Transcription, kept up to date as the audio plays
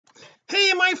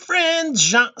Hey my friend,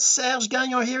 Jean-Serge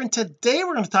Gagnon here, and today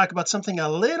we're going to talk about something a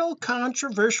little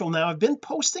controversial. Now I've been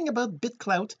posting about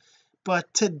BitClout, but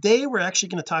today we're actually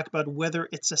going to talk about whether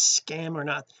it's a scam or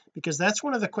not, because that's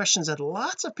one of the questions that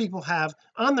lots of people have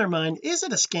on their mind. Is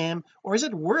it a scam, or is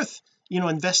it worth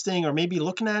investing, or maybe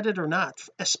looking at it or not,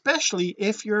 especially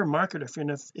if you're a marketer,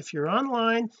 if you're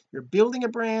online, you're building a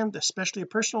brand, especially a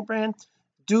personal brand.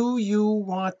 Do you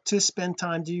want to spend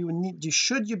time?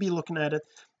 Should you be looking at it?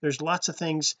 There's lots of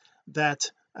things that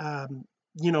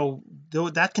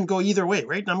that can go either way,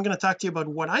 right? And I'm going to talk to you about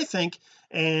what I think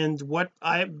and what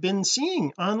I've been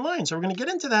seeing online. So we're going to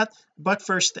get into that, but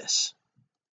first this.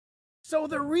 So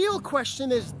the real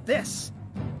question is this: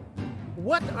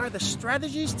 what are the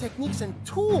strategies, techniques, and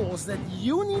tools that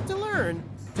you need to learn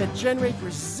to generate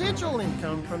residual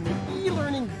income from the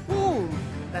e-learning boom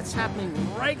that's happening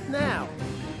right now?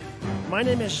 My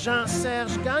name is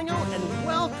Jean-Serge Gagnon, and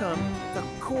welcome to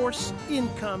Course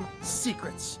Income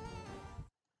Secrets.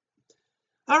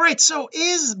 All right, so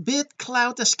is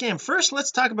BitClout a scam? First,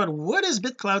 let's talk about what is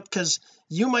BitClout, because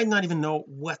you might not even know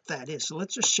what that is. So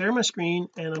let's just share my screen,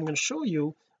 and I'm going to show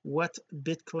you what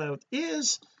BitClout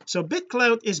is. So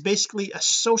BitClout is basically a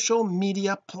social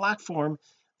media platform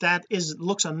that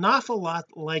looks an awful lot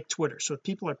like Twitter. So if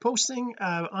people are posting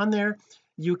on there,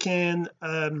 you can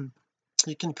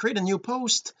create a new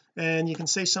post, and you can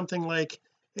say something like,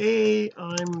 hey,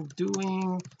 I'm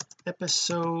doing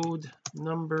episode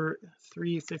number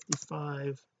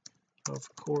 355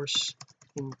 of Course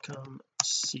Income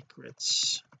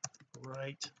Secrets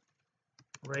right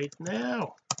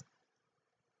now.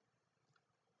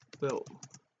 Well,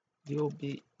 you'll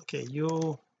be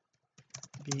able,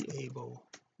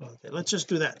 okay, let's just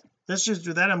do that.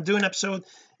 I'm doing episode,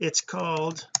 it's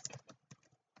called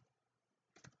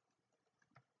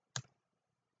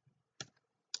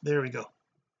there we go.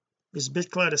 Is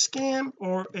BitClout a scam,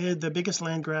 or the biggest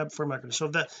land grab for marketers?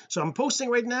 So I'm posting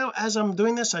right now. As I'm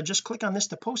doing this, I just click on this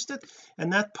to post it,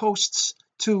 and that posts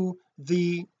to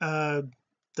the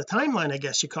timeline, I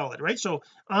guess you call it, right? So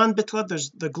on BitClout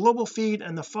there's the global feed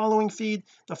and the following feed.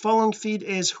 The following feed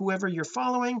is whoever you're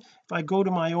following. If I go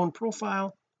to my own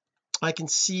profile, I can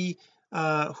see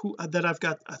that I've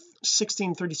got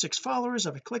 1636 followers.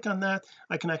 If I click on that,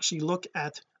 I can actually look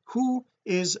at who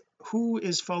is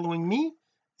following me,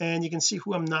 and you can see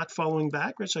who I'm not following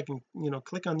back, right? So I can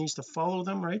click on these to follow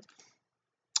them, right?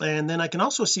 And then I can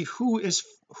also see who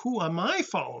am I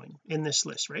following in this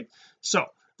list, right? So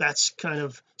that's kind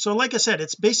of, so like I said,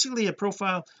 it's basically a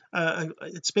profile,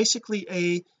 it's basically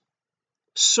a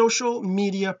social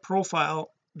media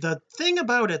profile. The thing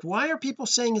about it, why are people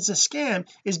saying it's a scam,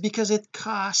 is because it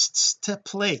costs to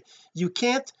play. You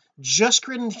can't just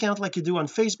create an account like you do on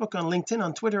Facebook, on LinkedIn,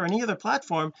 on Twitter, or any other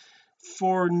platform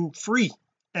for free.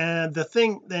 And the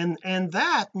thing then, and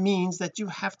that means that you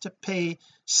have to pay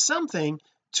something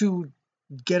to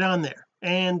get on there.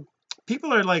 And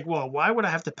people are like, well, why would I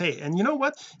have to pay? And you know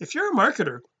what, if you're a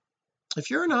marketer,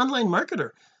 if you're an online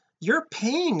marketer, you're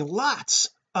paying lots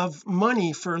of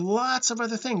money for lots of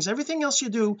other things. Everything else you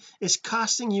do is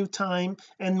costing you time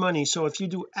and money. So if you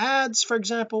do ads, for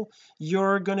example,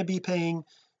 you're going to be paying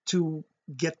to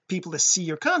get people to see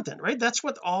your content, right? That's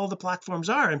what all the platforms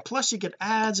are. And plus you get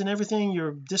ads and everything.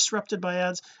 You're disrupted by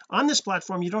ads. On this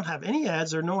platform, you don't have any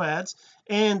ads or no ads,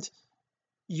 and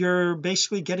you're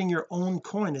basically getting your own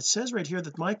coin. It says right here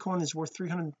that my coin is worth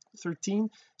 313.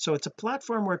 So it's a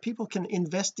platform where people can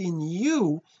invest in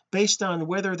you based on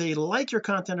whether they like your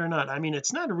content or not. I mean,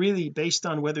 it's not really based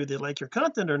on whether they like your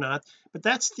content or not, but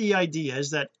that's the idea,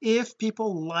 is that if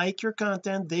people like your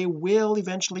content, they will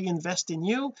eventually invest in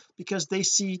you, because they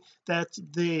see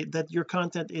that your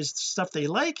content is stuff they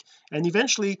like. And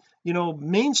eventually,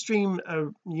 mainstream,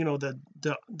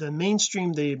 the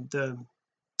mainstream, the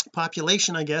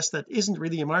population, I guess, that isn't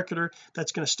really a marketer,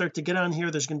 that's going to start to get on here.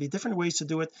 There's going to be different ways to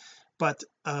do it, but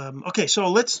okay,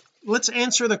 so let's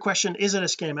answer the question, is it a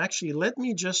scam? Actually, let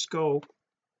me just go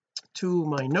to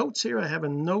my notes here. I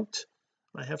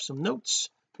have some notes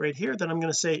right here that I'm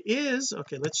going to say is,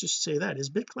 okay, let's just say that, is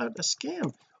BitClout a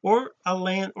scam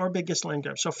or biggest land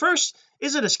grab? So first,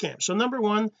 is it a scam? So number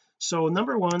one,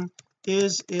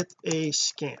 is it a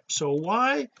scam? So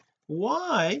why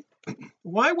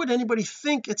would anybody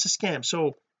think it's a scam?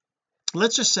 So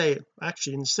let's just say,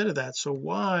 actually, instead of that, so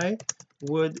why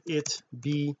would it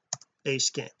be a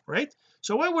scam, right?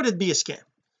 So why would it be a scam?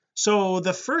 So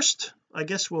the first, I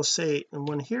guess we'll say in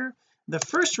one here, the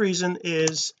first reason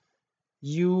is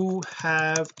you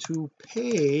have to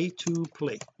pay to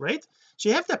play, right? So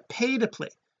you have to pay to play.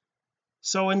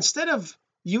 So instead of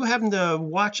you having to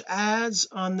watch ads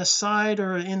on the side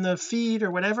or in the feed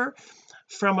or whatever,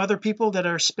 from other people that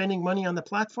are spending money on the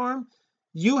platform,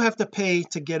 you have to pay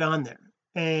to get on there,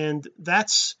 and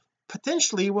that's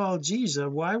potentially, well geez,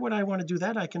 why would I want to do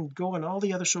that? I can go on all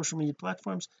the other social media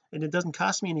platforms and it doesn't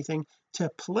cost me anything to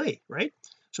play, right?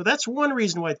 So that's one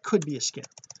reason why it could be a scam.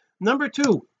 Number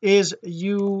two is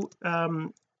you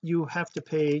have to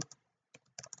pay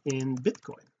in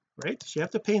Bitcoin, right? So you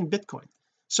have to pay in Bitcoin.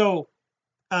 So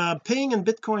paying in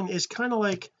Bitcoin is kind of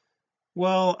like,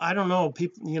 well, I don't know,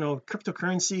 people,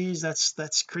 cryptocurrencies,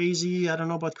 that's crazy. I don't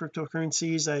know about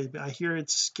cryptocurrencies. I hear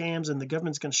it's scams and the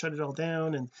government's going to shut it all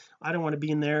down, and I don't want to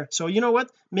be in there. So you know what,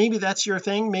 maybe that's your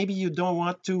thing. Maybe you don't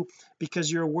want to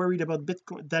because you're worried about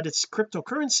Bitcoin, that it's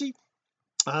cryptocurrency,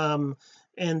 and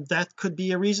that could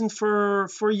be a reason for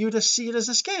you to see it as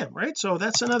a scam, right? So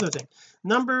that's another thing.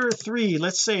 Number three,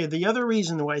 let's say the other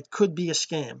reason why it could be a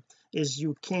scam is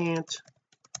you can't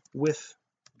withdraw.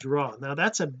 Now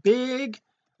that's a big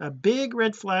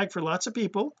red flag for lots of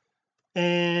people,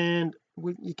 and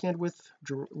you can't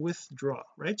withdraw,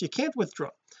 right? You can't withdraw.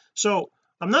 So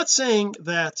I'm not saying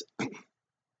that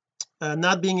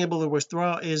not being able to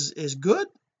withdraw is good,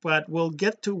 but we'll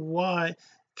get to why,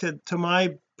 to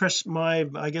my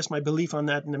I guess my belief on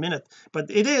that in a minute.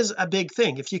 But it is a big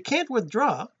thing. If you can't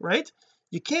withdraw, right,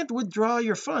 you can't withdraw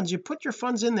your funds. You put your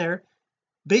funds in there,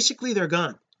 basically they're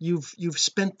gone. You've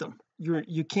spent them.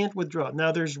 You can't withdraw.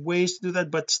 Now there's ways to do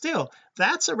that, but still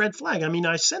that's a red flag. I mean,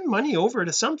 I send money over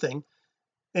to something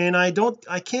and I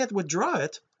can't withdraw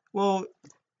it. Well,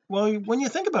 when you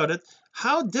think about it,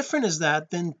 how different is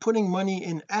that than putting money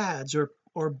in ads or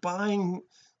buying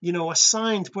a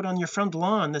sign to put on your front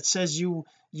lawn that says you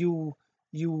do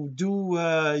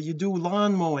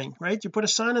lawn mowing, right? You put a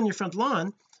sign on your front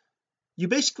lawn, you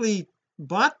basically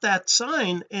bought that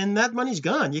sign and that money's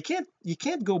gone. You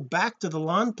can't go back to the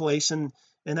lawn place and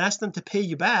ask them to pay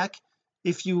you back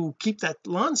if you keep that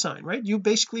lawn sign, right? You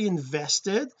basically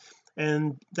invested,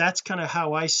 and that's kind of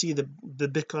how I see the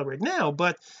BitClout right now.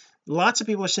 But lots of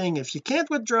people are saying if you can't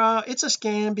withdraw, it's a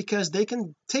scam because they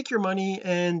can take your money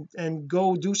and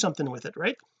go do something with it,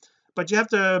 right? But you have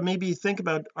to maybe think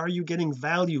about, are you getting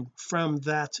value from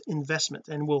that investment?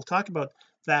 And we'll talk about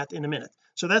that in a minute.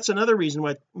 So that's another reason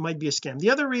why it might be a scam. The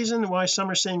other reason why some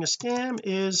are saying a scam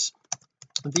is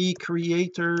the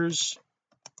creators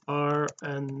are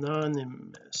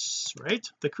anonymous, right?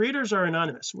 The creators are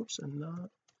anonymous.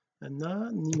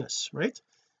 Anonymous, right?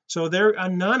 So they're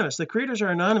anonymous. The creators are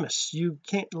anonymous. You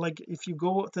can't, like, if you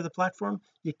go to the platform,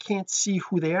 you can't see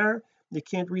who they are. You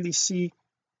can't really see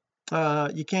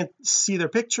you can't see their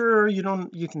picture.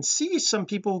 You can see some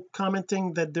people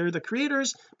commenting that they're the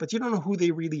creators, but you don't know who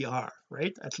they really are,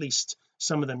 right? At least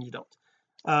some of them you don't.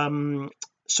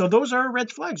 So those are red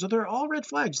flags. So they're all red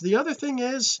flags. The other thing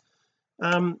is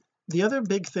the other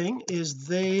big thing is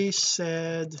they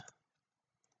said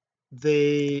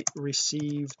they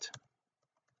received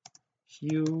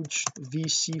huge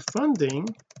VC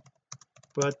funding,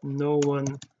 but no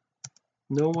one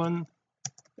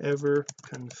ever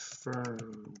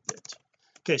confirmed it.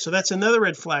 Okay, so that's another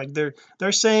red flag. They're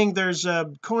saying there's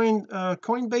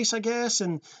Coinbase, I guess,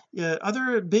 and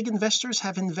other big investors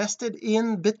have invested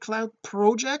in BitClout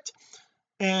project,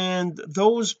 and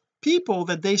those people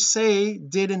that they say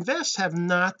did invest have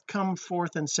not come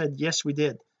forth and said yes we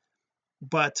did.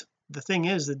 But the thing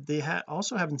is that they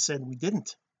also haven't said we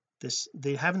didn't.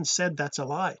 They haven't said that's a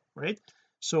lie, right?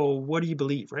 So what do you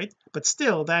believe, right? But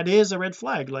still, that is a red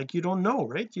flag. Like, you don't know,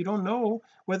 right? You don't know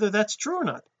whether that's true or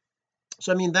not.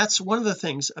 So I mean, that's one of the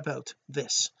things about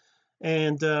this.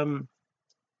 And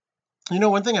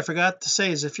one thing I forgot to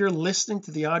say is, if you're listening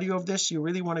to the audio of this, you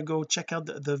really want to go check out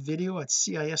the video at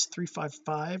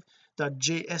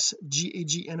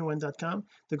cis355.jsgagnon.com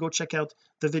to go check out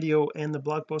the video and the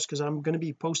blog post, because I'm going to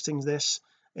be posting this.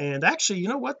 And actually, you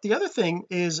know what, the other thing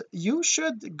is, you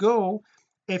should go,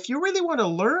 if you really want to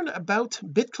learn about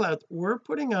BitClout, we're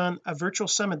putting on a virtual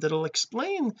summit that'll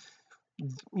explain,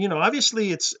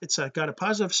 obviously it's got a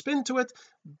positive spin to it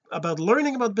about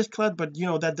learning about BitClout, but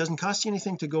that doesn't cost you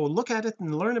anything to go look at it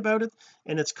and learn about it.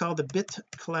 And it's called the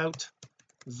BitClout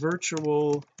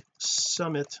Virtual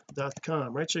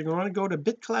Summit.com, right? So you're going to want to go to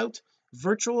BitClout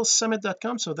Virtual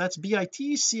Summit.com. So that's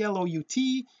BitClout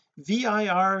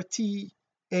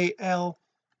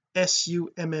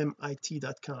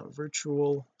VirtualSummit.com,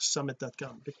 Virtual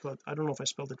Summit.com. BitClout, I don't know if I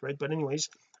spelled it right, but anyways,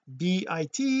 BitClout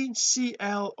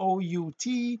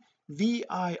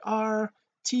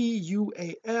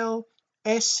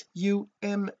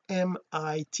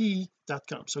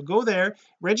So go there,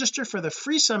 register for the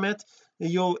free summit.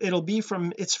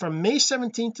 It's from May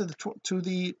 17th to the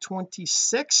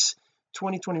 26th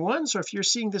 2021. So if you're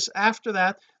seeing this after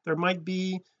that, there might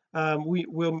be we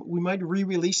might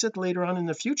re-release it later on in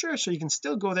the future, so you can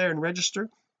still go there and register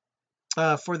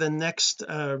for the next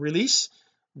release,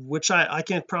 which I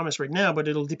can't promise right now, but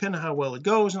it'll depend on how well it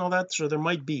goes and all that, so there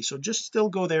might be, so just still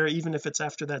go there even if it's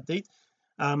after that date.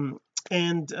 And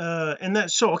that,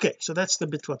 so okay, so that's the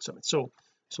BitClout Summit. So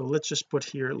let's just put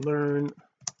here, learn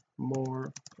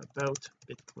more about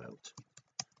BitClout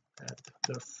at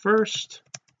the first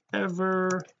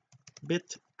ever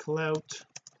BitClout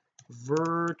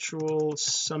Virtual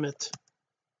Summit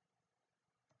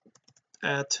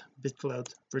at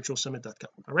bitcloutvirtualsummit.com.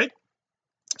 all right,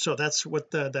 so that's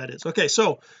what that is. Okay,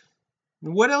 so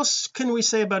what else can we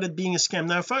say about it being a scam?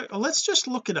 Now if let's just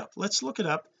look it up.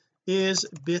 Is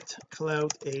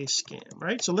BitClout a scam,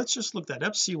 right? So let's just look that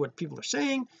up, see what people are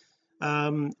saying.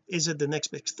 Is it the next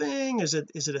big thing? Is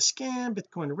it a scam?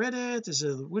 Bitcoin Reddit, is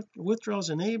it withdrawals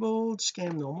enabled,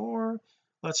 scam no more,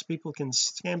 lots of people can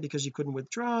scam because you couldn't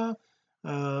withdraw.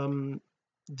 They're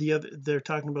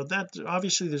talking about that.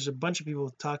 Obviously there's a bunch of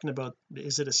people talking about,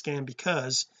 is it a scam,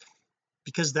 because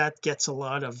that gets a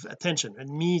lot of attention, and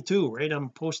me too, right? I'm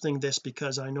posting this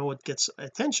because I know it gets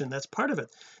attention, that's part of it.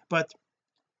 But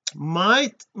my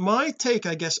take,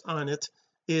 I guess, on it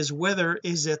is whether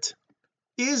is it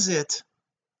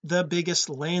the biggest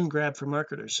land grab for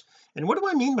marketers. And what do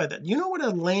I mean by that? You know what a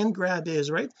land grab is,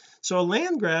 right? So a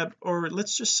land grab, or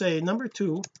let's just say number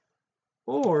 2,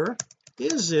 or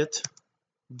is it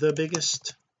the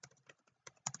biggest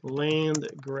land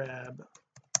grab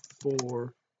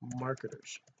for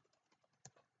marketers,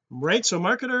 right? So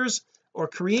marketers or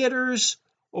creators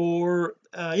or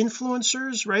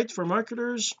influencers, right? For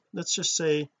marketers, let's just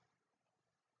say,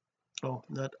 oh,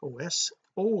 not OS,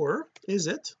 or is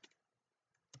it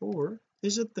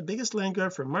the biggest land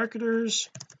grab for marketers,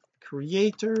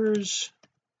 creators,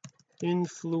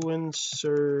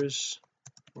 influencers,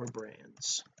 or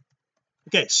brands?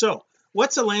 Okay, so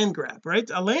what's a land grab, right?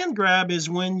 A land grab is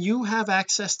when you have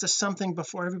access to something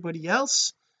before everybody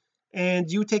else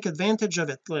and you take advantage of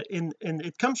it. And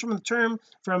it comes from the term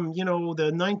from, you know,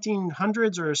 the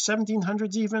 1900s or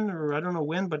 1700s even, or I don't know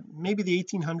when, but maybe the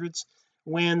 1800s,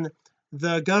 when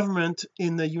the government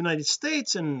in the United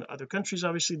States and other countries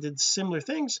obviously did similar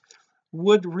things,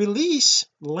 would release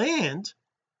land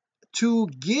to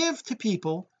give to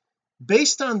people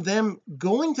based on them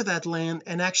going to that land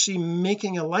and actually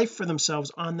making a life for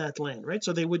themselves on that land, right?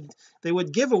 So they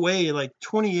would give away like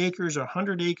 20 acres or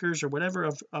 100 acres or whatever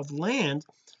of land,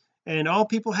 and all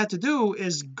people had to do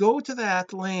is go to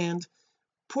that land,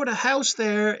 put a house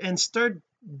there, and start,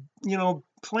 you know,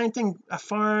 planting a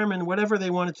farm and whatever they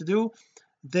wanted to do,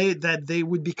 they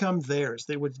would become theirs.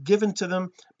 They would given to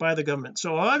them by the government.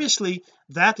 So obviously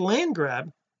that land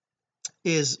grab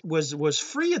was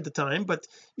free at the time, but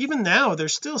even now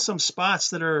there's still some spots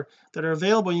that are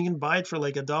available. You can buy it for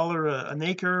like $1 an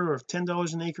acre or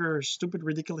 $10 an acre, or stupid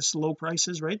ridiculous low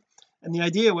prices, right? And the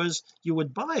idea was you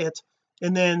would buy it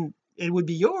and then it would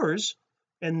be yours,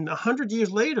 and 100 years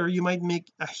later you might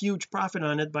make a huge profit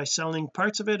on it by selling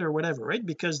parts of it or whatever, right?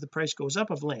 Because the price goes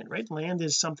up of land, right? Land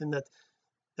is something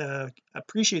that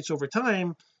appreciates over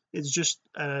time. It's just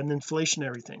an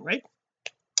inflationary thing, right?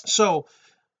 So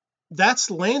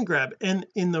that's land grab in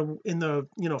the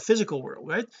you know, physical world,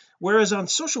 right? Whereas on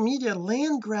social media,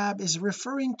 land grab is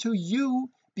referring to you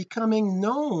becoming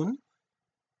known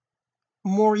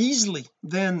more easily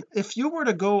than if you were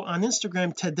to go on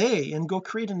Instagram today and go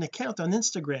create an account on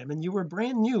Instagram and you were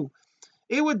brand new.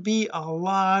 It would be a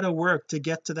lot of work to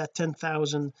get to that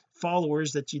 10,000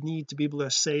 followers that you need to be able to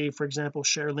say, for example,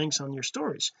 share links on your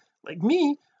stories. Like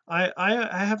me,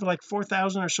 I have like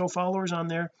 4,000 or so followers on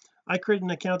there. I created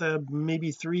an account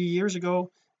maybe 3 years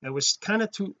ago. It was kind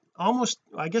of too, almost,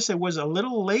 I guess it was a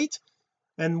little late,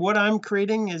 and what I'm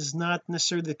creating is not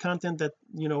necessarily the content that,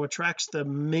 you know, attracts the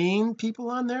main people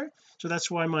on there, so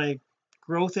that's why my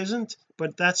growth isn't.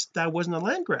 But that wasn't a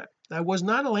land grab. That was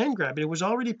not a land grab. It was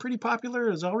already pretty popular,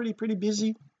 it was already pretty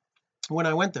busy when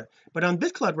I went there. But on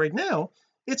BitClout right now,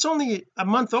 it's only a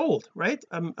month old, right?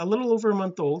 A little over a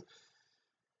month old,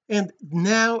 and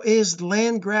now is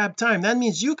land grab time. That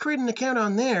means you create an account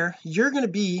on there, you're going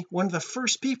to be one of the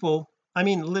first people. I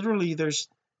mean, literally there's,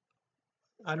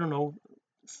 I don't know,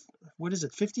 what is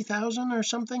it, 50,000 or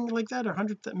something like that, or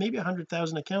 100, maybe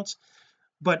 100,000 accounts,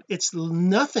 but it's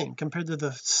nothing compared to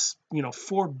the, you know,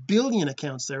 4 billion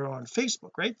accounts there are on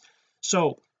Facebook, right?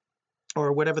 So,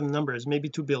 or whatever the number is, maybe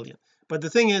 2 billion. But the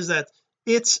thing is that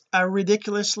it's a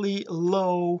ridiculously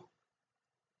low,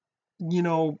 you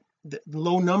know,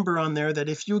 low number on there, that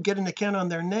if you get an account on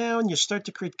there now and you start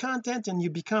to create content and you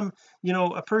become, you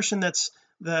know, a person that's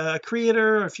the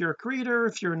creator, if you're a creator,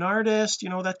 if you're an artist, you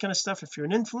know, that kind of stuff, if you're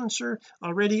an influencer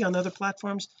already on other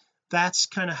platforms, that's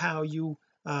kind of how you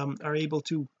are able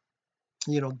to,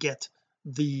 you know, get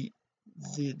the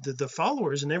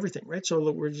followers and everything, right?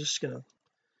 So we're just gonna,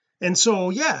 and so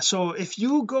yeah, so if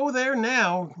you go there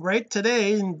now, right,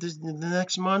 today in the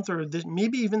next month, or this,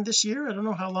 maybe even this year, I don't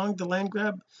know how long the land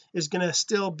grab is going to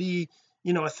still be,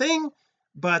 you know, a thing,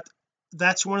 but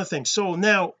that's one of the things. So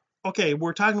now, okay,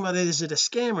 we're talking about it, is it a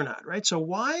scam or not, right? So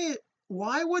why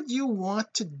would you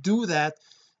want to do that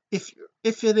if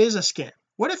it is a scam?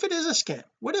 What if it is a scam?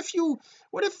 What if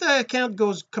the account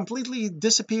goes completely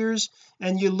disappears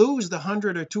and you lose the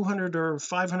 100 or 200 or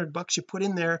 500 bucks you put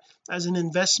in there as an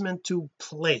investment to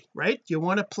play, right? You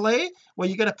want to play, well,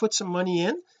 you got to put some money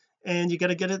in, and you got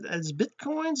to get it as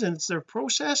bitcoins, and it's their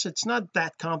process. It's not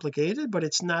that complicated, but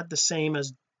it's not the same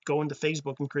as going to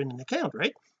Facebook and creating an account,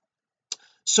 right?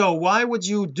 So why would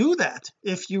you do that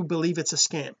if you believe it's a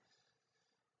scam?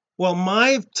 Well,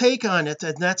 my take on it,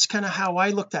 and that's kind of how I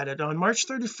looked at it, on March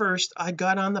 31st I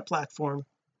got on the platform,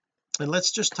 and let's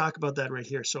just talk about that right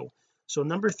here. So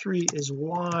number 3 is,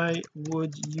 why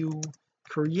would you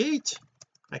create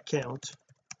account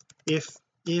if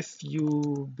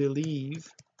you believe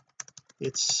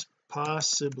it's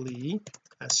possibly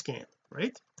a scam,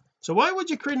 right? So why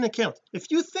would you create an account if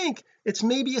you think it's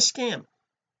maybe a scam?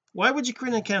 Why would you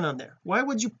create an account on there? Why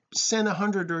would you send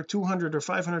 100 or 200 or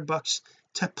 500 bucks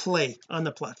to play on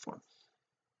the platform?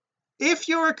 If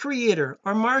you're a creator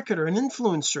or marketer, an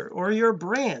influencer, or your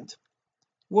brand,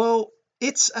 well,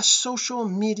 it's a social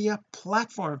media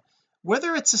platform.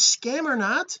 Whether it's a scam or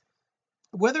not,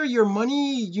 whether your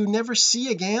money you never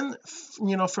see again,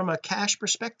 you know, from a cash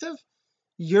perspective,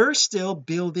 you're still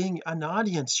building an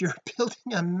audience. You're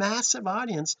building a massive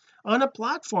audience on a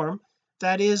platform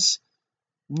that is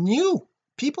new.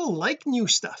 People like new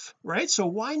stuff, right? So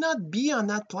why not be on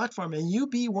that platform and you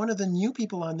be one of the new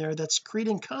people on there that's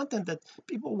creating content that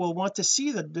people will want to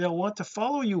see, that they'll want to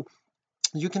follow you.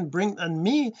 You can bring, and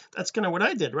me, that's kind of what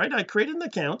I did, right? I created an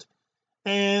account,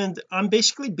 and I'm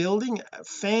basically building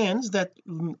fans that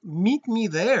meet me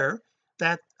there,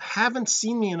 that haven't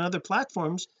seen me in other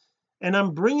platforms, and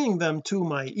I'm bringing them to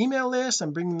my email list,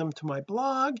 I'm bringing them to my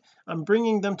blog, I'm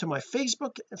bringing them to my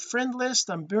Facebook friend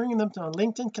list, I'm bringing them to my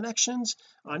LinkedIn connections,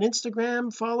 on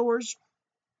Instagram followers,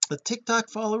 the TikTok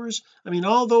followers, I mean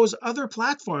all those other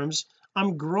platforms.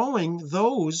 I'm growing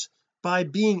those by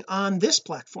being on this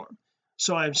platform.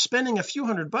 So I'm spending a few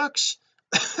 $100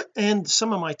 and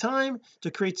some of my time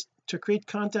to create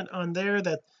content on there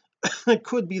that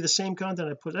could be the same content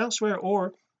I put elsewhere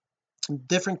or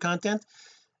different content,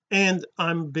 and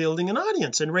I'm building an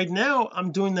audience. And right now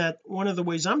I'm doing that. One of the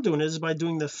ways I'm doing it is by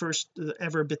doing the first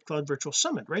ever BitClout Virtual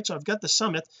Summit, right? So I've got the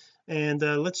summit, and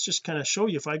let's just kind of show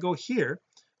you. If I go here,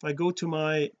 if I go to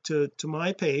my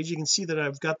my page, you can see that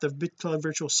I've got the BitClout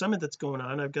Virtual Summit that's going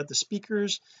on. I've got the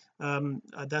speakers.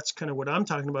 That's kind of what I'm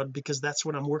talking about, because that's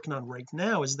what I'm working on right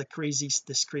now, is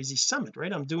this crazy summit,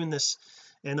 right? I'm doing this,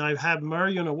 and I have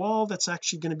Mario Nawal that's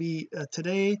actually going to be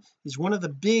today. He's one of the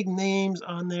big names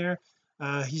on there.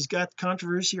 He's got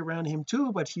controversy around him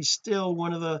too, but he's still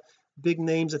one of the big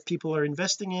names that people are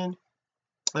investing in.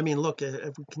 I mean, look,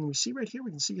 can we see right here?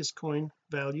 We can see his coin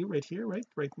value right here,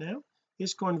 right now.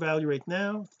 His coin value right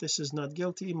now, if this is not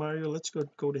guilty, Mario, let's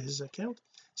go to his account.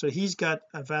 So he's got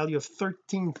a value of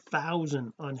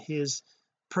 13,000 on his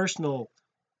personal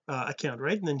account,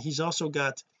 right? And then he's also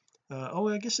got oh,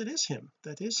 I guess it is him,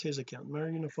 that is his account,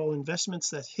 Mario Nawal Investments.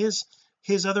 That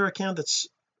his other account, that's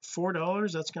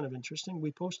 $4. That's kind of interesting.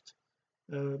 We post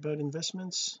about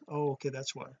investments. Oh, okay,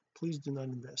 that's why. Please do not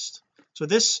invest. So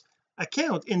this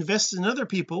account invests in other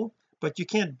people, but you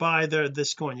can't buy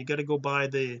this coin. You got to go buy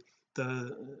the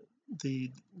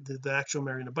actual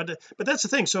Marina. But that's the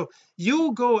thing. So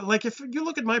you go, like, if you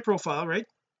look at my profile, right,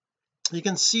 you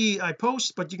can see I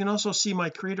post, but you can also see my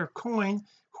creator coin,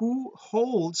 who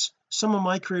holds some of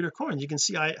my creator coins. You can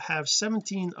see I have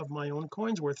 17 of my own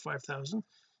coins worth 5,000,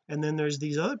 and then there's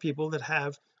these other people that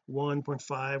have 1.5,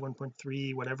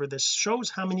 1.3, whatever. This shows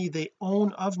how many they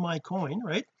own of my coin,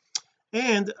 right?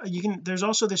 And there's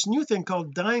also this new thing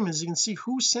called diamonds. You can see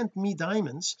who sent me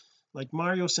diamonds. Like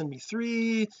Mario sent me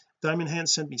 3, Diamond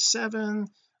Hands sent me 7,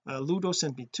 Ludo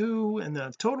sent me 2, and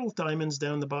the total diamonds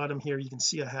down the bottom here, you can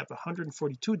see I have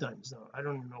 142 diamonds. Now I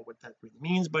don't even know what that really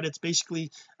means, but it's basically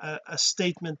a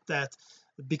statement that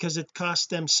because it cost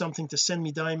them something to send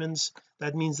me diamonds,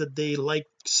 that means that they like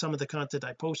some of the content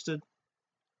I posted.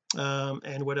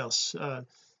 And what else?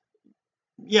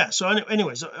 Yeah, so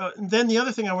anyways, then the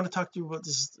other thing I want to talk to you about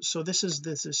is, so this is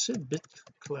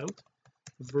BitClout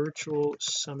Virtual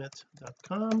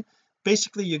Summit.com.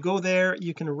 basically you go there,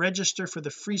 you can register for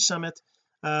the free summit.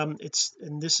 And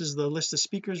this is the list of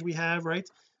speakers we have, right?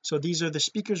 So these are the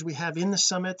speakers we have in the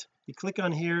summit. You click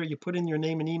on here, you put in your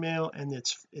name and email, and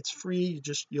it's free.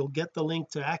 You'll get the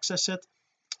link to access it.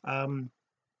 And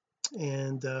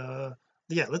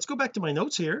yeah, let's go back to my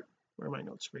notes here. Where are my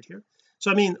notes? Right here. So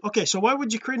I mean, okay, so why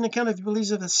would you create an account if you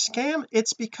believe it's a scam?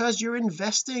 It's because you're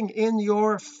investing in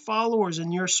your followers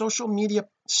and your social media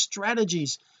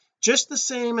strategies, just the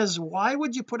same as why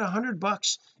would you put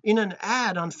 $100 in an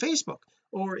ad on Facebook,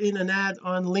 or in an ad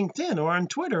on LinkedIn, or on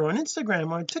Twitter, or on Instagram,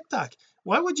 or on TikTok?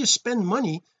 Why would you spend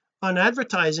money on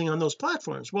advertising on those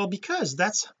platforms? Well, because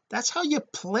that's how you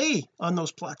play on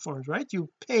those platforms, right? You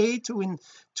pay to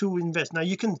invest. Now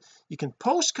you can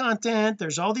post content.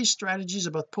 There's all these strategies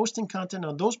about posting content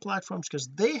on those platforms because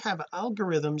they have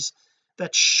algorithms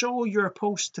that show your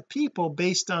post to people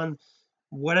based on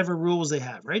whatever rules they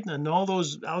have, right? And all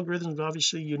those algorithms,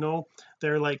 obviously,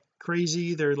 they're like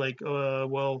crazy. They're like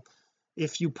well,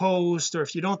 if you post, or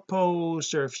if you don't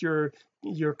post, or if your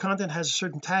content has a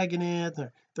certain tag in it,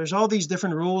 there's all these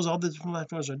different rules. All the different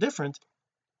platforms are different.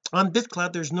 On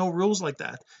BitClout there's no rules like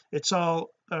that. It's all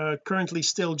currently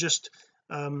still just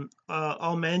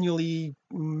all manually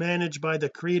managed by the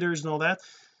creators and all that.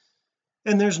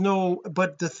 And there's no,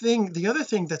 but the other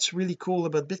thing that's really cool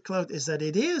about BitClout is that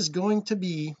it is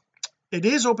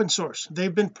open source.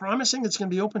 They've been promising it's going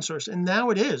to be open source, and now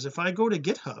it is. If I go to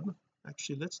GitHub,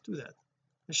 actually let's do that.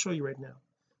 I'll show you right now.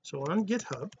 So on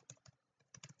GitHub,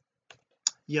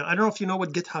 yeah, I don't know if you know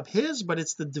what GitHub is, but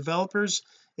it's a developers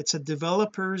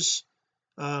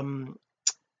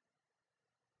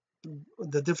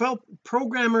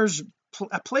programmers,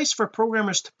 a place for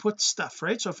programmers to put stuff,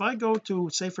 right? So if I go to,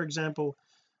 say, for example,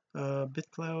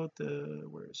 BitClout,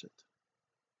 where is it?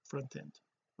 Front end.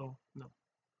 Oh no,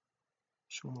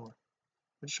 show more.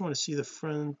 I just want to see the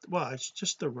front. Well, it's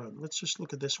just the run. Let's just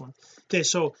look at this one. Okay,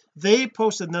 so they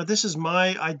posted, now this is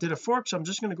I did a fork, so I'm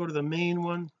just going to go to the main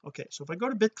one. Okay, so if I go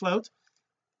to BitClout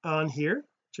on here,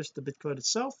 just the BitClout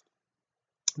itself,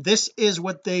 this is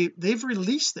what they've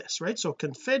released this, right? So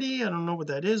confetti, I don't know what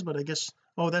that is, but I guess,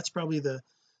 oh, that's probably the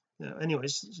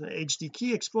anyways, HD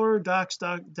key, Explorer, docs,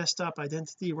 desktop,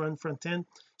 identity, run, front end.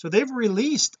 So they've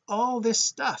released all this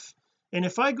stuff. And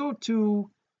if I go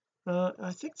to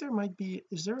I think there might be,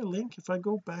 is there a link? If I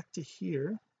go back to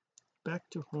here, back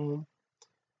to home,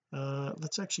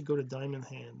 let's actually go to Diamond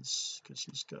Hands because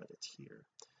he's got it here.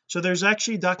 So there's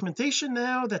actually documentation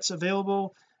now that's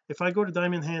available. If I go to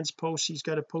Diamond Hands post, he's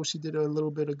got a post he did a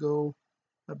little bit ago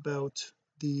about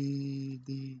the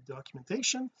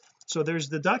documentation. So there's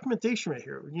the documentation right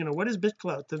here. What is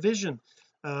BitClout, the vision,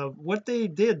 what they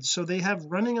did. So they have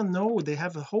running a node, they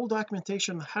have a whole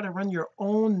documentation on how to run your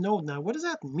own node. Now what does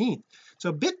that mean?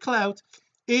 So BitClout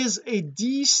is a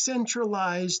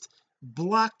decentralized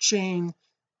blockchain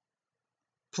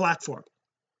platform.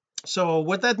 So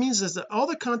what that means is that all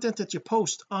the content that you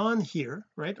post on here,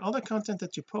 right, all the content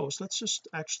that you post, let's just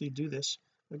actually do this.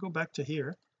 I go back to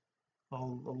here,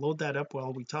 I'll load that up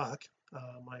while we talk.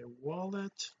 My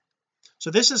wallet. So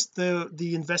this is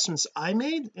the investments I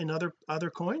made in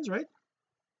other coins, right?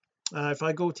 If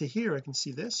I go to here, I can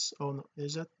see this. Oh no,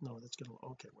 is that, no, that's gonna,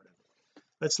 okay, whatever,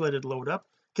 let's let it load up.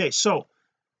 Okay, so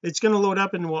it's going to load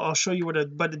up, and I'll show you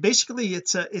but basically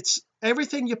it's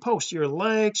everything you post, your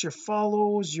likes, your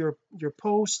follows, your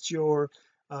posts, your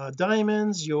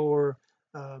diamonds, your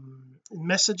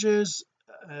messages,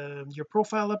 your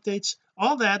profile updates,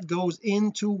 all that goes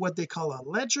into what they call a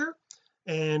ledger,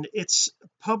 and it's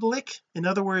public. In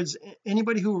other words,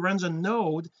 anybody who runs a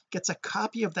node gets a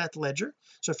copy of that ledger.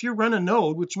 So if you run a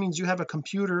node, which means you have a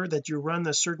computer that you run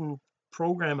a certain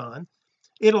program on,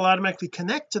 it'll automatically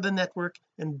connect to the network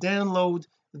and download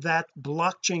that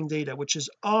blockchain data, which is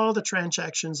all the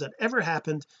transactions that ever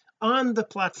happened on the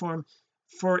platform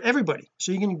for everybody.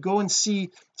 So you can go and see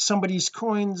somebody's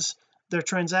coins, their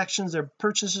transactions, their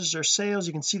purchases, their sales.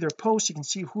 You can see their posts, you can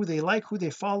see who they like, who they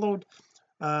followed,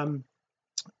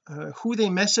 who they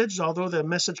messaged, although the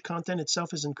message content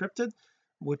itself is encrypted,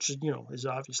 which is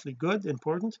obviously good,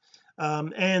 important.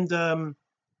 And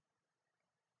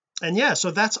yeah, so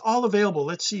that's all available.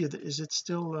 Let's see, is it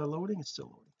still loading? It's still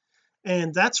loading.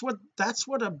 And that's what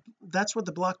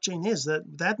the blockchain is.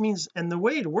 That means, and the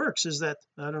way it works is that,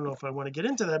 I don't know if I want to get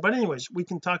into that, but anyways, we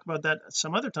can talk about that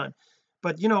some other time.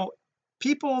 But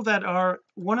people that are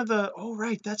one of the, oh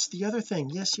right, that's the other thing.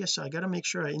 Yes, I got to make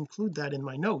sure I include that in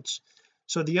my notes.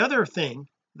 So the other thing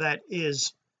that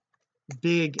is a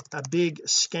big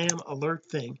scam alert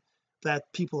thing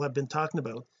that people have been talking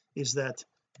about is that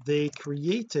they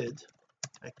created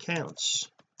accounts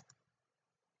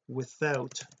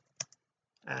without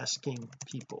asking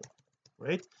people,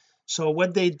 right? So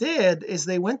what they did is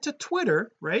they went to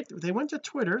Twitter, right? They went to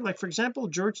Twitter, like for example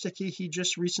George Takei, he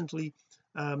just recently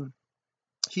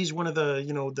he's one of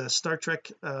the the Star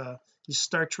Trek he's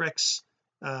Star Trek's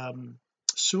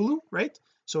Sulu, right?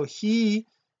 So he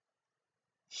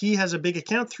has a big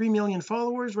account, 3 million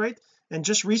followers, right? And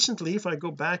just recently, if I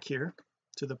go back here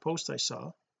to the post I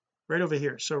saw right over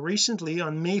here, so recently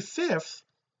on May 5th,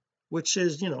 which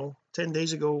is 10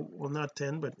 days ago, well not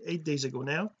 10 but 8 days ago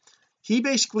now, he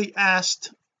basically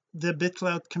asked the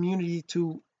BitClout community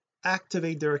to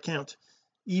activate their account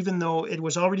even though it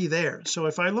was already there. So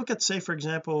if I look at, say for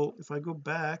example, if I go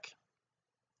back,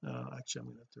 actually I'm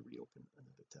gonna have to reopen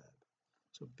another tab.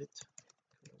 So BitClout,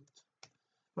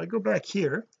 if I go back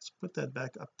here, let's put that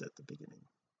back up at the beginning.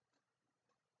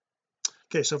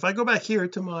 Okay, so if I go back here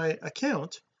to my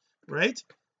account, right,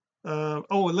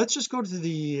 oh, let's just go to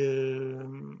the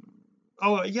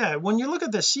oh yeah, when you look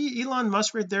at the, see Elon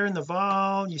Musk right there in the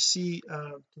vol, you see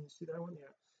can you see that one?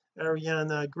 Yeah,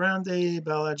 Ariana Grande,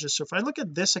 Balaja. So if I look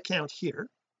at this account here,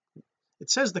 it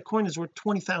says the coin is worth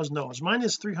 $20,000. Mine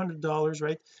is $300,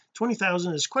 right?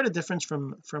 20,000 is quite a difference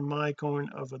from my coin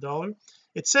of $1.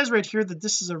 It says right here that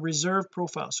this is a reserve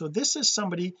profile, so this is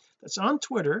somebody that's on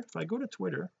Twitter. If I go to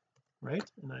Twitter, right,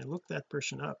 and I look that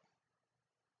person up,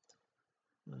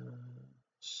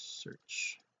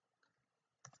 search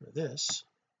for this,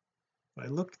 if I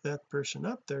look that person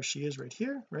up, there she is right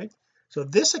here, right? So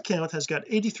this account has got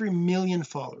 83 million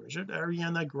followers, right?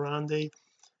 Ariana Grande.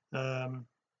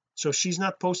 So she's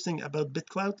not posting about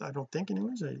BitClout, I don't think,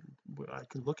 anyways. I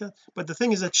can look at, but the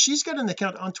thing is that she's got an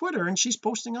account on Twitter and she's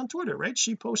posting on Twitter, right?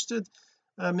 She posted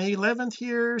May 11th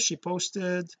here, she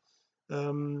posted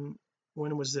when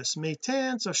was this, May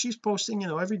 10th, so she's posting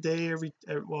every day,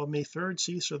 well May 3rd,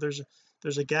 see, so there's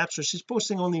a gap, so she's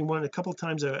posting only a couple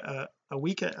times a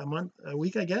week, a month, a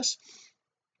week, I guess.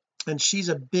 And she's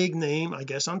a big name, I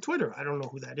guess, on Twitter. I don't know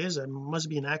who that is. It must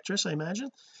be an actress, I imagine,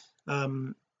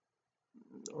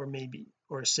 or maybe,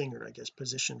 or a singer, I guess.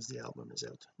 Positions, the album is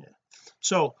out, yeah.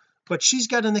 So but she's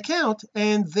got an account,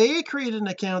 and they created an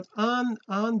account on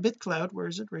BitClout. Where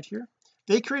is it? Right here.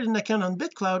 They created an account on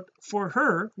BitClout for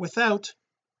her without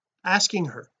asking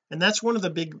her, and that's one of the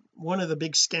big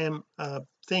scam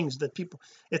things that people,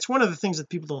 it's one of the things that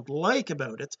people don't like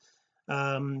about it.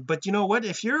 But you know what,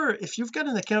 if you've got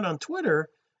an account on Twitter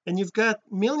and you've got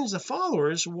millions of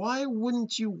followers, why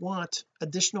wouldn't you want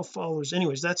additional followers?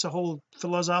 Anyways, that's a whole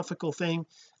philosophical thing.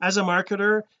 As a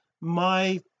marketer,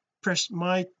 my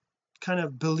kind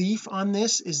of belief on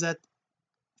this is that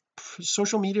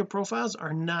social media profiles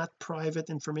are not private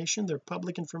information, they're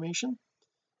public information.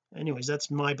 Anyways,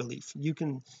 that's my belief.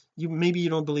 Maybe you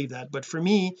don't believe that, but for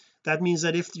me that means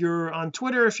that if you're on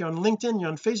Twitter, if you're on LinkedIn, you're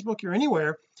on Facebook, you're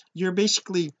anywhere, you're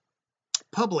basically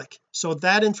public. So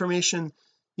that information,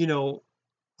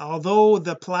 although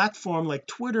the platform like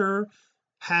Twitter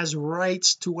has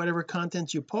rights to whatever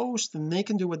content you post and they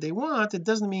can do what they want, it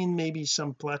doesn't mean maybe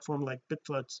some platform like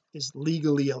BitClout is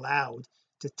legally allowed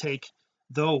to take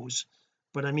those.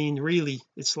 But I mean, really,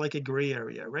 it's like a gray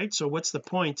area, right? So what's the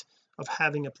point of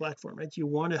having a platform, right? You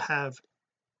want to have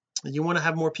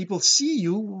more people see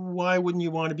you. Why wouldn't you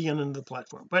want to be on another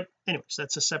platform? But anyways,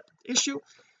 that's a separate issue.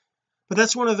 But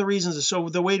that's one of the reasons. So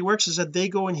the way it works is that they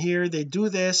go in here, they do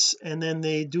this, and then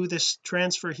they do this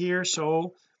transfer here.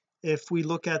 So if we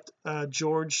look at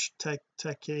George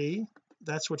Takei,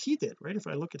 that's what he did, right? If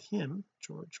I look at him,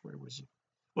 George, where was he?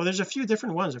 Well, there's a few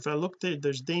different ones. If I look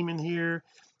there's Damon here.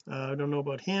 I don't know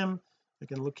about him. I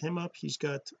can look him up. He's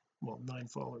got 9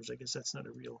 followers. I guess that's not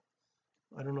a real,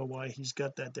 I don't know why he's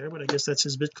got that there, but I guess that's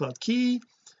his BitClout key.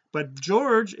 But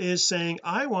George is saying,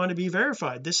 I want to be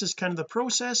verified. This is kind of the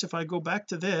process. If I go back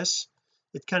to this,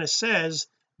 it kind of says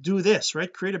do this,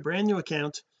 right? Create a brand new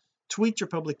account, tweet your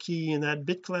public key in that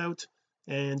BitClout,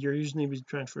 and your username will be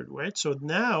transferred, right? So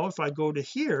now if I go to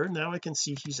here, now I can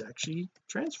see he's actually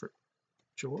transferred.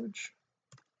 George,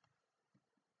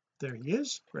 there he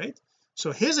is, right?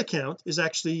 So his account is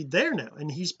actually there now,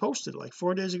 and he's posted like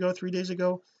 4 days ago, 3 days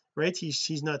ago, right?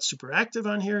 He's not super active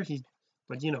on here,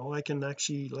 but I can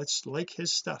actually, let's like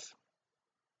his stuff,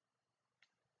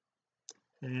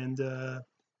 and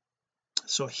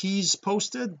so he's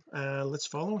posted, let's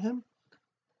follow him.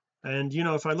 And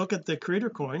if I look at the creator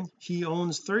coin, he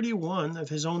owns 31 of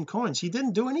his own coins. He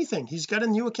didn't do anything. He's got a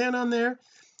new account on there,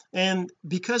 and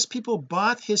because people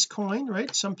bought his coin,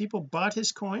 right, some people bought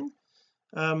his coin,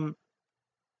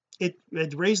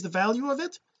 it raised the value of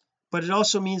it. But it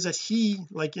also means that he,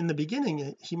 like in the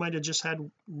beginning, he might have just had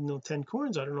 10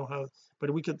 coins. I don't know how,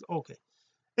 but we could, okay,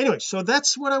 anyway, so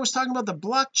that's what I was talking about. The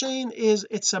blockchain is,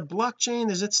 it's a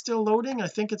blockchain. Is it still loading? I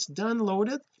think it's done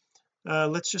loaded.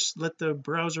 Let's just let the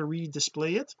browser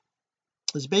redisplay it.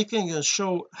 It's basically going to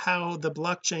show how the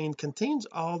blockchain contains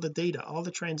all the data, all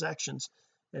the transactions,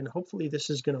 and hopefully this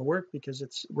is going to work, because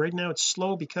it's right now it's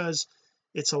slow because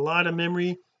it's a lot of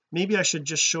memory. Maybe I should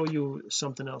just show you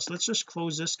something else. Let's just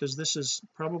close this, because this is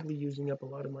probably using up a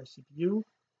lot of my CPU.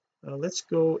 Let's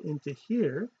go into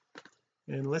here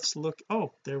and let's look.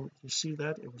 Oh, there, you see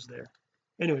that it was there.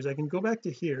 Anyways, I can go back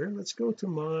to here. Let's go to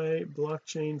my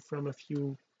blockchain from a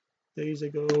few days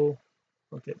ago.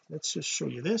 Okay, let's just show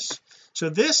you this. So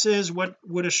this is what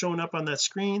would have shown up on that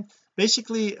screen.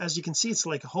 Basically, as you can see, it's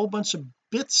like a whole bunch of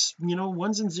bits,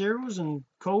 ones and zeros and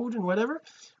code and whatever.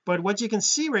 But what you can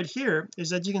see right here is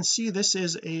that you can see this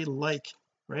is a like,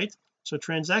 right? So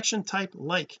transaction type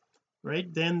like, right?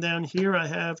 Then down here I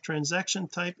have transaction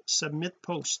type submit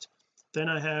post. Then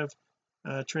I have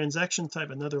transaction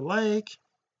type another like.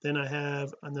 Then I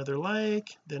have another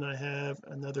like. Then I have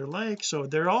another like. So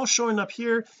they're all showing up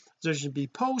here. There's going to be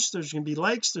posts, there's going to be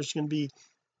likes, there's going to be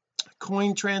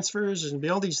coin transfers, there's going to be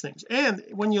all these things. And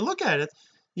when you look at it,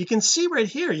 you can see right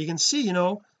here, you can see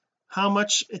how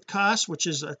much it costs, which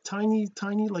is a tiny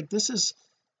like this is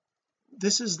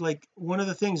like one of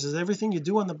the things is everything you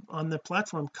do on the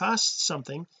platform costs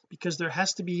something, because there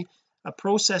has to be a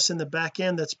process in the back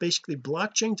end. That's basically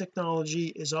blockchain technology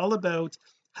is all about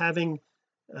having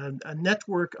a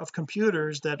network of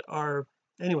computers that are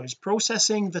anyways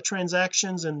processing the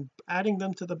transactions and adding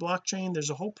them to the blockchain.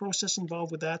 There's a whole process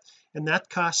involved with that, and that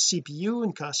costs CPU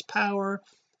and costs power,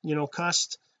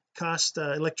 cost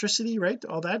electricity, right?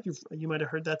 All that you might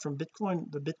have heard that from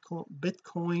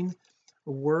Bitcoin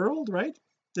world, right?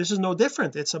 This is no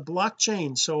different. It's a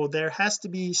blockchain, so there has to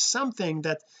be something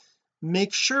that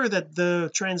makes sure that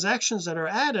the transactions that are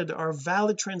added are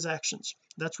valid transactions.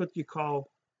 That's what you call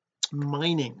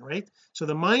mining, right? So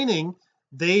the mining,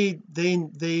 they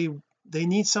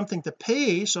need something to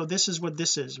pay. So this is what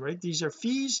this is, right? These are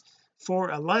fees for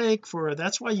a like, for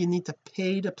that's why you need to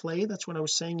pay to play. That's what I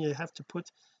was saying, you have to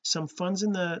put some funds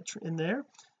in there.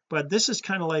 But this is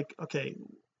kind of like, okay,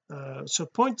 so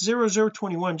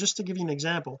 0.0021, just to give you an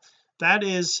example, that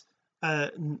is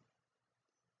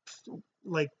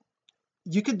like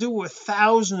you could do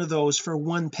 1,000 of those for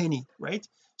 1 penny, right?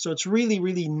 So it's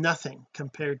really nothing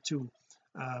compared to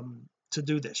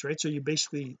do this, right? So you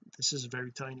basically, this is a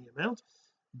very tiny amount.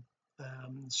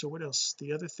 So what else?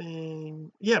 The other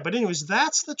thing, yeah, but anyways,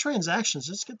 that's the transactions.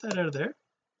 Let's get that out of there.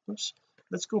 Oops.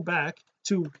 Let's go back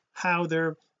to how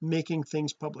they're making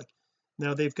things public.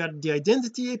 Now they've got the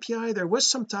identity API. There was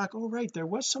some talk, oh right, there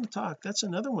was some talk, that's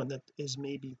another one that is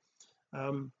maybe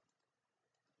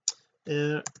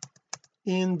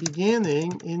in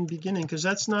beginning, because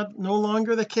that's no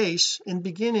longer the case. In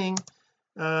beginning,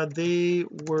 they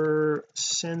were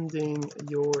sending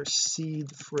your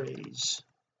seed phrase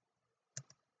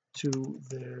to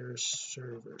their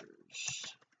servers.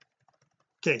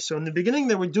 Okay, so in the beginning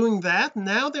they were doing that.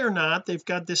 Now they're not. They've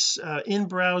got this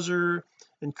in-browser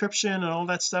encryption and all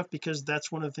that stuff, because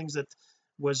that's one of the things that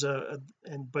was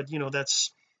but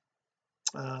that's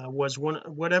was one,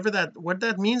 whatever that, what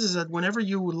that means is that whenever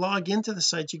you log into the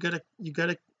site, you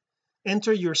gotta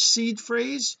enter your seed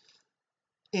phrase,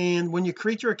 and when you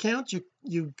create your account,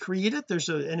 you create it.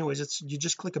 It's, you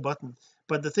just click a button.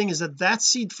 But the thing is that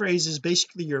seed phrase is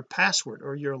basically your password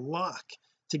or your lock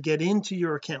to get into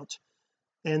your account,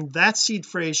 and that seed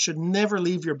phrase should never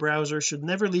leave your browser, should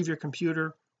never leave your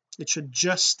computer. It should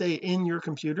just stay in your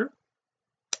computer,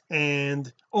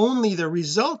 and only the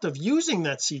result of using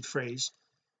that seed phrase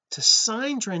to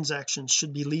sign transactions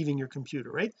should be leaving your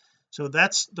computer, right? So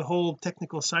that's the whole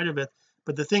technical side of it.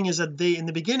 But the thing is that in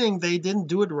the beginning they didn't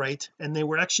do it right, and they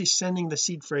were actually sending the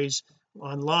seed phrase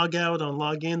on logout, on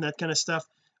login, that kind of stuff,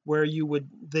 where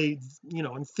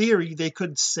in theory they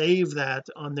could save that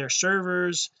on their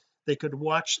servers, they could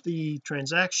watch the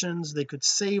transactions, they could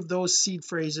save those seed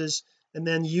phrases and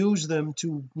then use them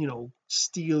to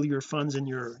steal your funds in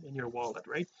your wallet,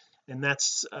 right? And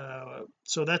that's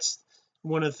so that's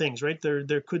one of the things, right?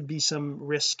 There could be some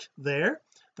risk there.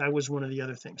 That was one of the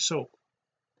other things. So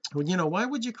why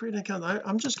would you create an account?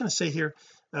 I'm just going to say here,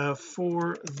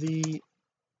 for the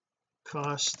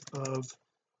cost of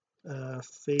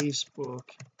Facebook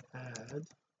ad,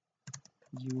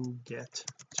 you get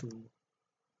to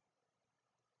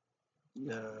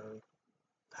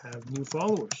have new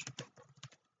followers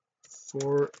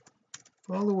for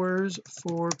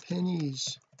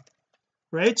pennies,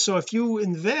 right? So if you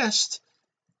invest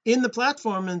in the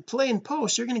platform and play and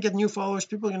post, you're going to get new followers.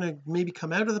 People are going to maybe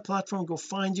come out of the platform, go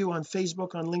find you on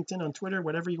Facebook, on LinkedIn, on Twitter,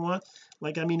 whatever you want.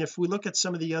 Like, I mean, if we look at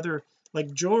some of the other,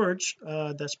 like George,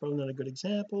 that's probably not a good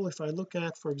example. If I look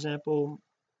at, for example,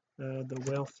 the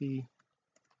wealthy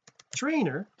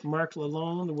trainer, Mark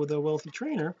Lalonde with a wealthy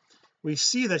trainer, we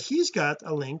see that he's got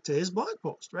a link to his blog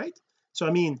post, right? So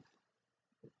I mean,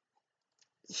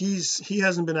 he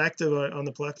hasn't been active on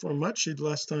the platform much. The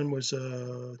last time was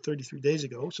 33 days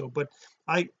ago. So but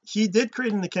he did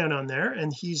create an account on there,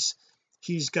 and he's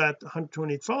got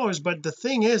 128 followers. But the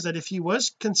thing is that if he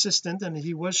was consistent and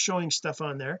he was showing stuff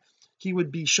on there, he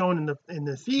would be shown in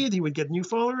the feed. He would get new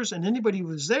followers, and anybody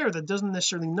who's there that doesn't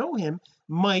necessarily know him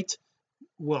might,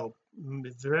 well,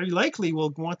 very likely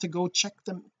will want to go check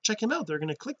him out. They're going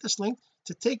to click this link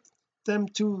to take them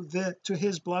to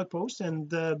his blog post, and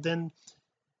then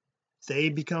they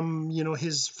become, you know,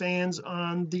 his fans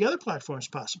on the other platforms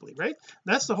possibly, right?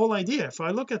 That's the whole idea. If I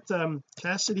look at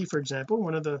Cassidy, for example,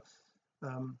 one of the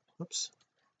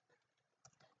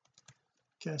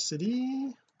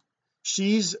Cassidy,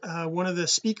 she's one of the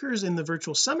speakers in the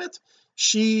virtual summit.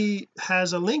 She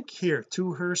has a link here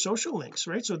to her social links,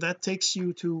 right? So that takes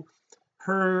you to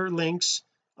her links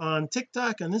on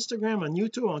TikTok, on Instagram, on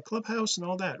YouTube, on Clubhouse, and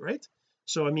all that, right?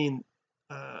 So I mean,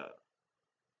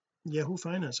 Yahoo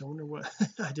Finance, I wonder what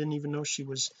I didn't even know she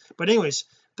was. But anyways,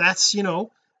 that's, you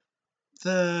know,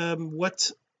 the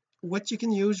what you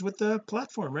can use with the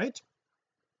platform, right?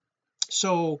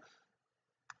 So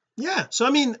yeah, so I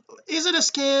mean, is it a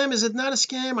scam? Is it not a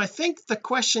scam? I think the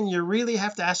question you really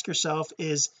have to ask yourself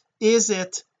is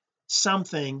it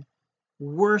something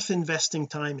worth investing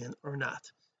time in or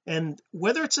not? And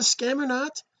whether it's a scam or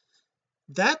not,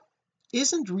 that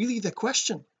isn't really the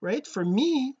question, right? For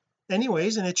me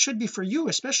anyways, and it should be for you,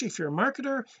 especially if you're a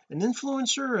marketer, an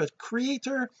influencer, a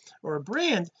creator, or a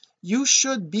brand. You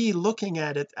should be looking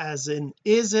at it as in,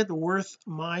 is it worth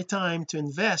my time to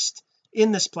invest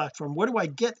in this platform? What do I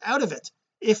get out of it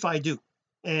if I do?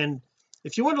 And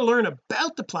if you want to learn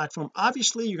about the platform,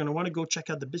 obviously you're going to want to go check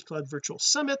out the BitClout Virtual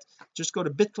Summit. Just go to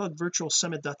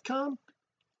bitcloutvirtualsummit.com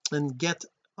and get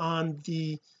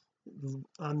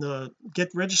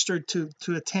get registered to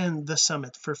attend the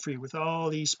summit for free with all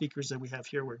these speakers that we have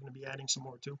here. We're going to be adding some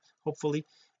more too, hopefully.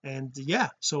 And yeah,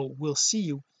 so we'll see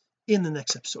you in the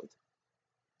next episode.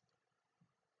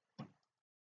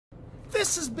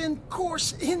 This has been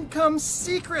Course Income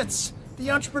Secrets,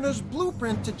 the entrepreneur's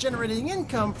blueprint to generating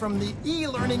income from the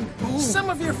e-learning boom. Some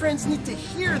of your friends need to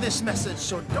hear this message,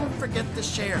 so don't forget to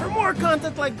share. For more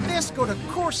content like this, go to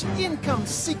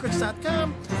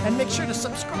CourseIncomeSecrets.com and make sure to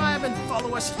subscribe and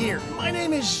follow us here. My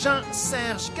name is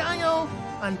Jean-Serge Gagnon.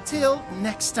 Until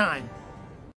next time.